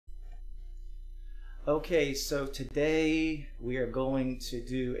Okay, so today we are going to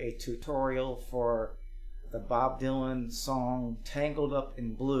do a tutorial for the Bob Dylan song Tangled Up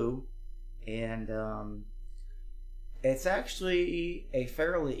in Blue, and it's actually a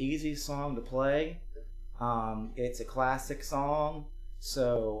fairly easy song to play. It's a classic song,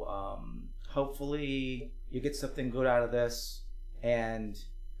 so hopefully you get something good out of this and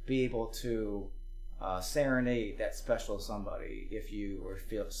be able to serenade that special somebody if you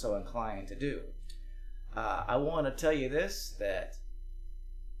feel so inclined to do. I want to tell you this, that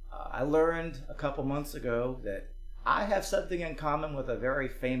I learned a couple months ago that I have something in common with a very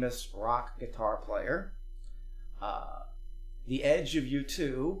famous rock guitar player. The Edge of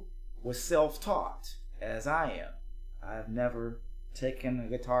U2 was self-taught, as I am. I've never taken a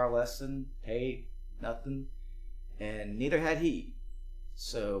guitar lesson, paid nothing, and neither had he.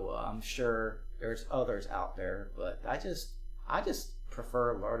 So I'm sure there's others out there, but I just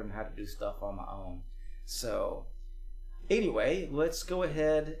prefer learning how to do stuff on my own. So anyway, let's go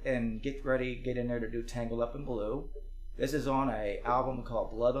ahead and get in there to do Tangled Up in Blue. This is on an album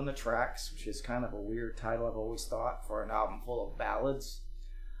called Blood on the Tracks, which is kind of a weird title, I've always thought, for an album full of ballads.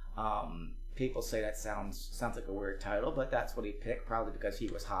 People say that sounds like a weird title, but that's what he picked, probably because he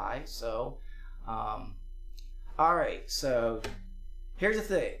was high. So alright, so here's the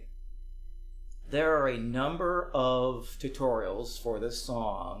thing. There are a number of tutorials for this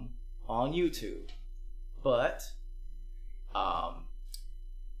song on YouTube, but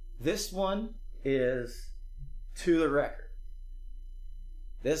this one is to the record.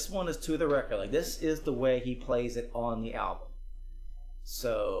 This one is to the record. Like, this is the way he plays it on the album.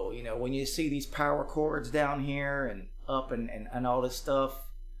 So, you know, when you see these power chords down here and up and all this stuff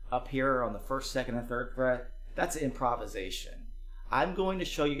up here on the first, second, and third fret, that's improvisation. I'm going to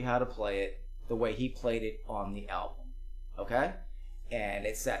show you how to play it the way he played it on the album. Okay? And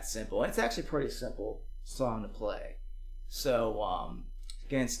it's that simple. And it's actually a pretty simple song to play. So,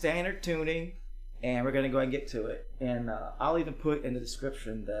 again, standard tuning, and we're going to go ahead and get to it. And I'll even put in the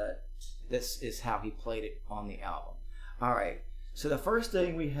description that this is how he played it on the album. Alright, so the first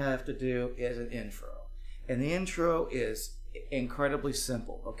thing we have to do is an intro. And the intro is incredibly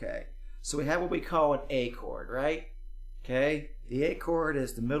simple, okay? So we have what we call an A chord, right? Okay, the A chord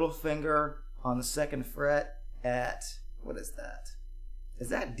is the middle finger on the second fret at, what is that? Is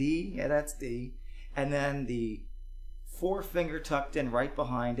that D? Yeah, that's D. And then the forefinger tucked in right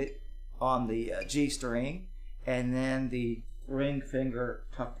behind it on the G string, and then the ring finger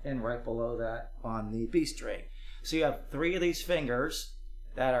tucked in right below that on the B string. So you have three of these fingers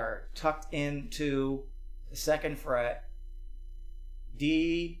that are tucked into the second fret,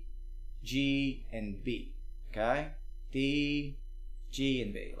 D, G, and B. Okay? D, G,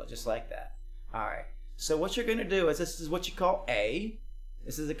 and B, just like that. Alright, so what you're going to do is, this is what you call A.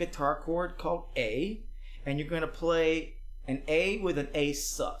 This is a guitar chord called A, and you're going to play an A with an A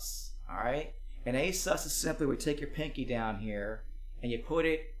sus. Alright? An A sus is simply where you take your pinky down here and you put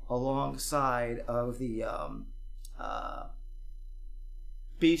it alongside of the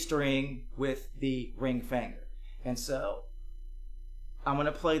B string with the ring finger. And so I'm going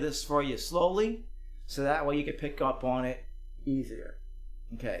to play this for you slowly, so that way you can pick up on it easier.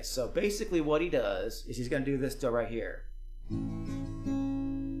 Okay, so basically what he does is he's going to do this right here.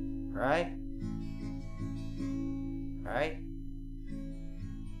 Right? Right?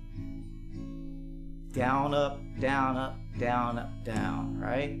 Down, up, down, up, down, up, down.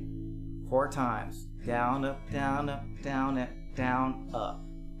 Right? 4 times. Down, up, down, up, down, up, down, up,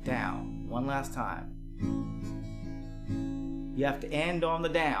 down. One last time. You have to end on the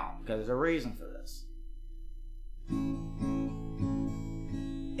down, because there's a reason for this.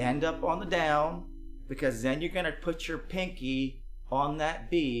 End up on the down, because then you're going to put your pinky on that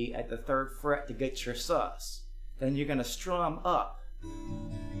B at the 3rd fret to get your sus. Then you're going to strum up.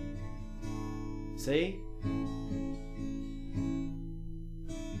 See?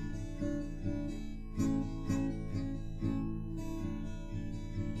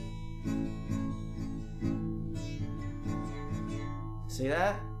 See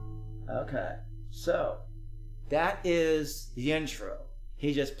that? Okay. So, that is the intro.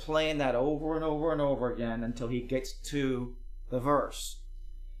 He's just playing that over and over and over again until he gets to the verse.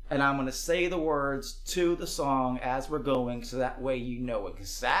 And I'm going to say the words to the song as we're going, so that way you know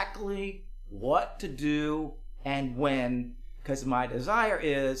exactly what to do and when, because my desire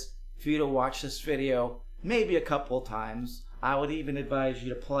is for you to watch this video maybe a couple of times. I would even advise you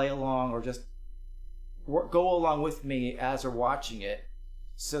to play along or just go along with me as we're watching it,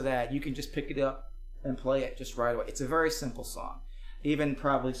 so that you can just pick it up and play it just right away. It's a very simple song. Even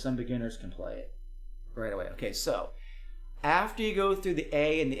probably some beginners can play it right away. Okay, so after you go through the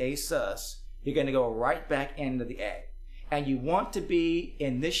A and the A sus, you're going to go right back into the A. And you want to be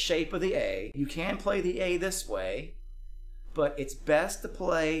in this shape of the A. You can play the A this way, but it's best to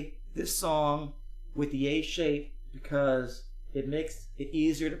play this song with the A shape because it makes it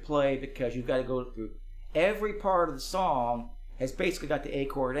easier to play, because you've got to go through every part of the song has basically got the A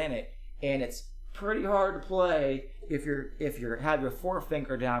chord in it, and it's pretty hard to play if you have your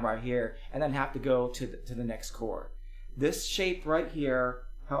forefinger down right here and then have to go to the next chord. This shape right here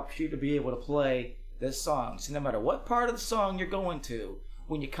helps you to be able to play this song. So no matter what part of the song you're going to,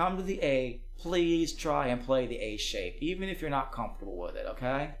 when you come to the A, please try and play the A shape, even if you're not comfortable with it,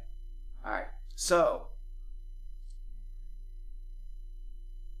 okay? Alright, so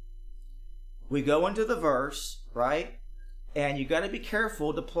we go into the verse, right? And you got to be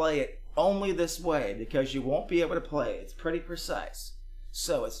careful to play it only this way, because you won't be able to play it. It's pretty precise.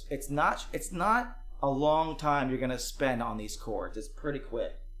 So it's not a long time you're going to spend on these chords. It's pretty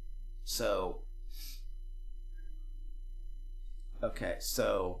quick. So okay,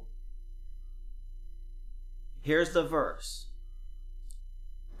 so here's the verse.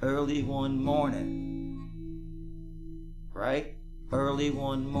 Early one morning, right? Early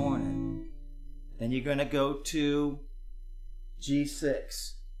one morning. Then you're going to go to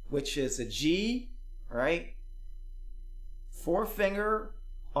G6, which is a G, right? Forefinger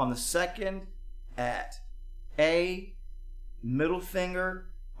on the second at A, middle finger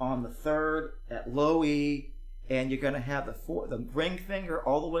on the third at low E, and you're going to have the ring finger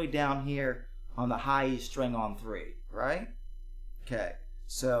all the way down here on the high E string on 3, right? Okay,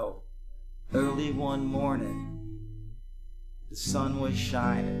 so early one morning, the sun was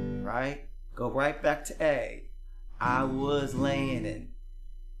shining, right? Go right back to A. I was laying in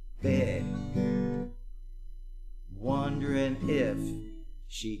bed, wondering if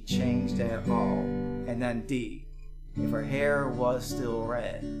she changed at all. And then D, if her hair was still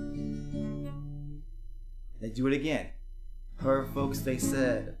red. They do it again. Her folks, they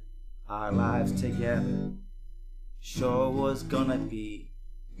said, our lives together sure was gonna be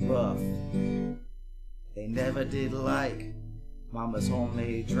rough. They never did like Mama's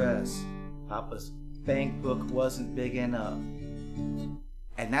homemade dress. Papa's bank book wasn't big enough.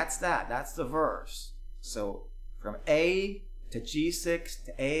 And that's the verse. So from A to G6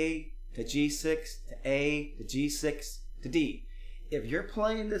 to A to G6 to A to G6 to D. If you're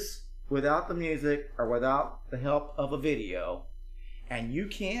playing this without the music or without the help of a video, and you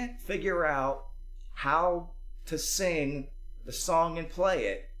can't figure out how to sing the song and play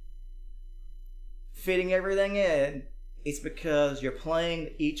it, fitting everything in, it's because you're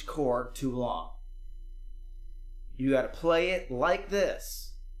playing each chord too long. You got to play it like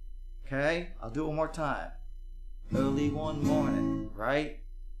this. Okay? I'll do it one more time. Early one morning, right?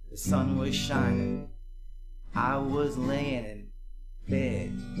 The sun was shining. I was laying in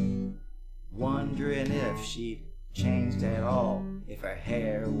bed, wondering if she'd changed at all, if her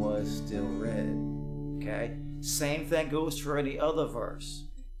hair was still red. Okay? Same thing goes for any other verse.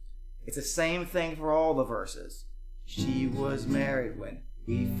 It's the same thing for all the verses. She was married when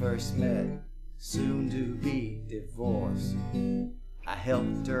we first met, soon to be divorced. I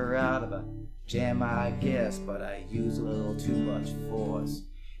helped her out of a jam, I guess, but I used a little too much force.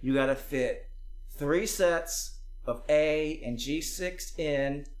 You gotta fit 3 sets of A and G6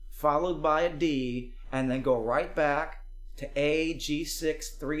 in, followed by a D, and then go right back to A,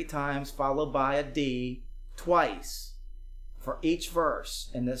 G6 3 times, followed by a D twice for each verse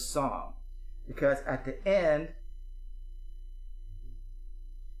in this song. Because at the end,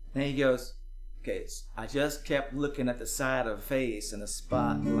 then he goes, okay, I just kept looking at the side of her face and the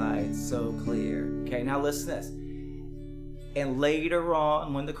spotlight so clear. Okay, now listen to this. And later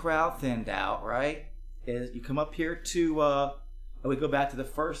on, when the crowd thinned out, right, is you come up here to, we go back to the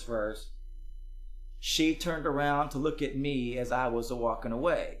first verse. She turned around to look at me as I was walking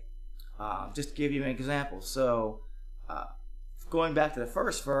away. Just to give you an example. So, going back to the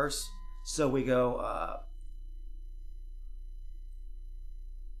first verse, so we go,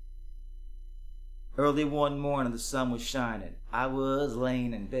 early one morning the sun was shining. I was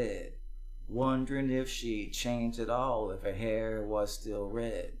laying in bed, wondering if she'd changed at all, if her hair was still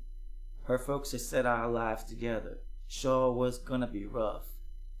red. Her folks had said our lives together sure was gonna be rough.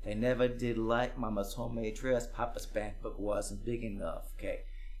 They never did like Mama's homemade dress. Papa's bank book wasn't big enough. Okay.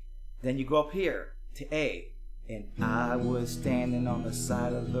 Then you go up here to A. And I was standing on the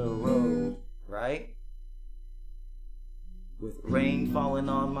side of the road, right? With rain falling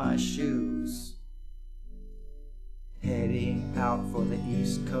on my shoes, heading out for the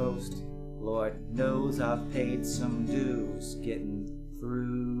East Coast. Lord knows I've paid some dues getting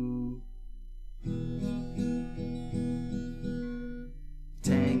through.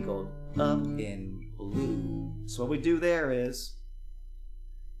 Tangled tangled up in blue. So what we do there is,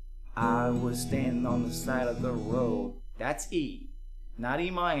 I was standing on the side of the road. That's E, not E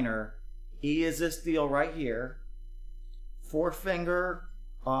minor. E is this deal right here. Forefinger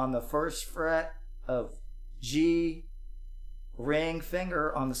on the first fret of G, ring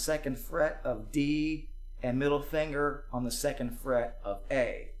finger on the second fret of D, and middle finger on the second fret of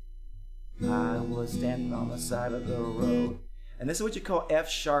A. I was standing on the side of the road. And this is what you call F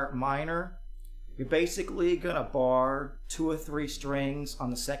sharp minor. You're basically gonna bar 2 or 3 strings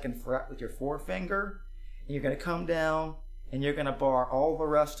on the second fret with your forefinger, and you're gonna come down and you're gonna bar all the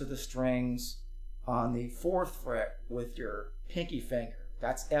rest of the strings on the 4th fret with your pinky finger.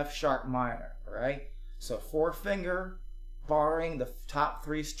 That's F sharp minor, right? So forefinger barring the top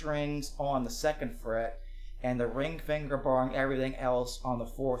 3 strings on the 2nd fret, and the ring finger barring everything else on the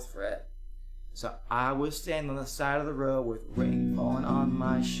 4th fret. So I was standing on the side of the road with rain falling on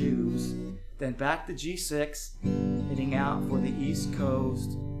my shoes. Then back to G6, heading out for the East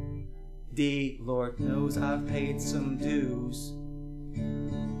Coast. D, Lord knows I've paid some dues.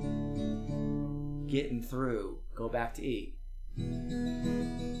 Getting through, go back to E.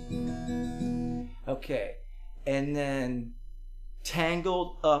 Okay, and then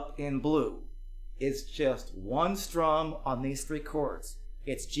tangled up in blue is just one strum on these 3 chords.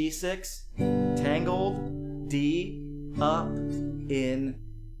 It's G6, tangled, D, up, in,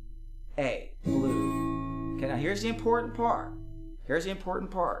 A, blue. Okay, now here's the important part. Here's the important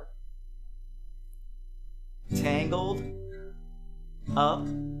part. Tangled, up,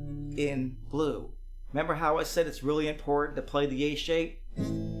 in, blue. Remember how I said it's really important to play the A shape?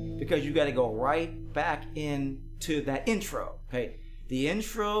 Because you got to go right back into that intro. Okay, the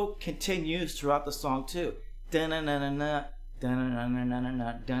intro continues throughout the song too. Da-na-na-na-na,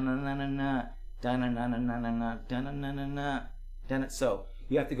 da-na-na-na-na-na, da-na-na-na-na, da-na-na-na-na-na, da-na-na-na-na. So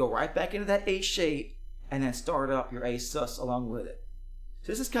you have to go right back into that A shape and then start up your A sus along with it.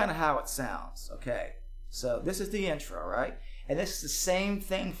 So this is kind of how it sounds. Okay, so this is the intro, right? And this is the same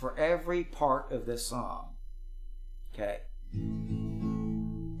thing for every part of this song. Okay.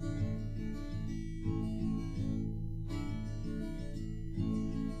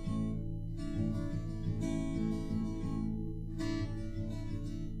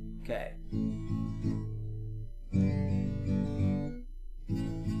 Okay.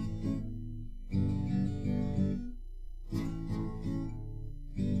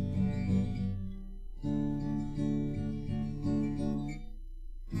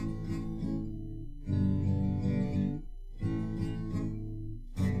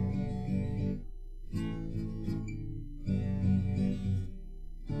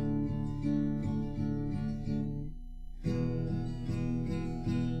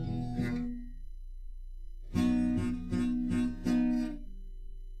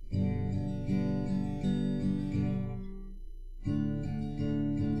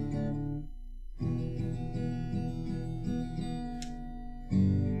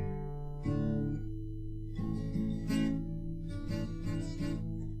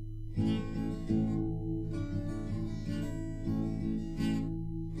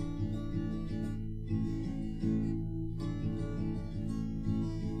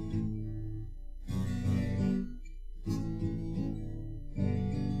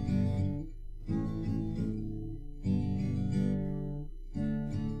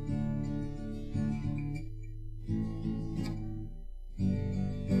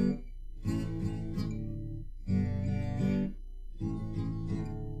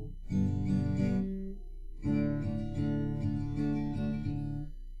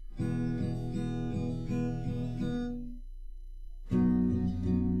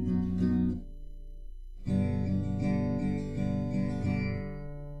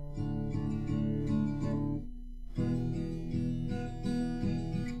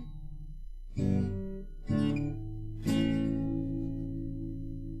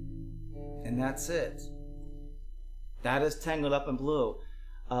 And that's it. That is Tangled Up in Blue.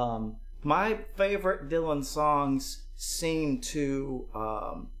 My favorite Dylan songs seem to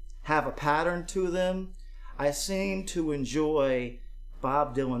have a pattern to them. I seem to enjoy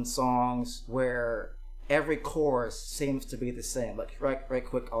Bob Dylan songs where every chorus seems to be the same. Like right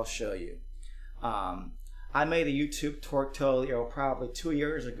quick, I'll show you. I made a YouTube tutorial probably 2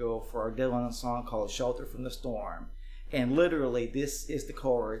 years ago for a Dylan song called Shelter from the Storm. And literally, this is the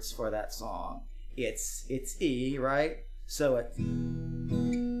chords for that song. It's E, right? So it's...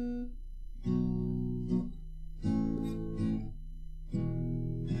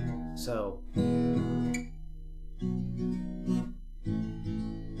 So...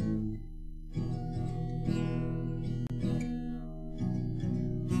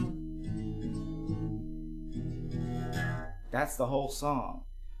 That's the whole song.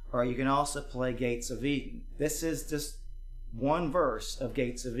 Or you can also play Gates of Eden. This is just one verse of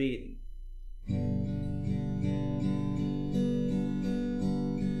Gates of Eden.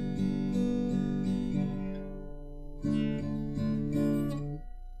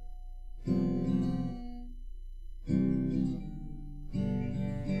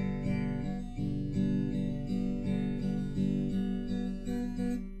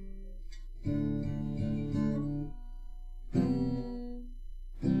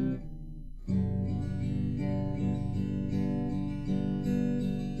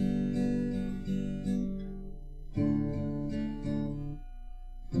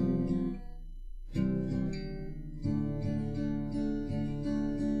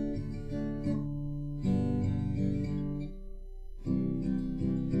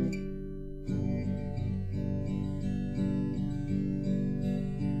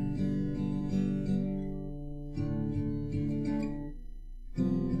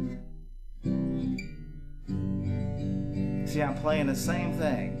 See, I'm playing the same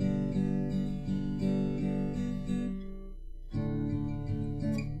thing.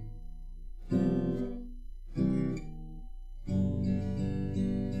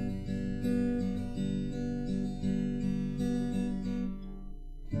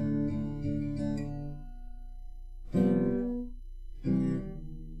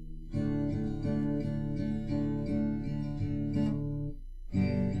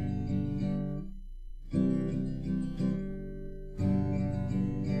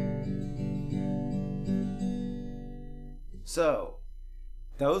 So,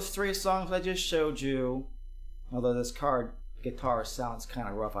 those three songs I just showed you, although this guitar sounds kind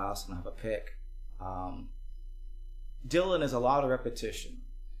of rough, I also don't have a pick. Dylan is a lot of repetition.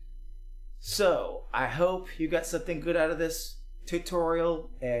 So, I hope you got something good out of this tutorial,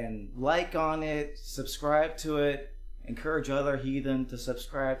 and like on it, subscribe to it, encourage other heathen to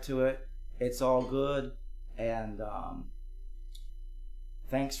subscribe to it. It's all good, and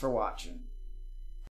thanks for watching.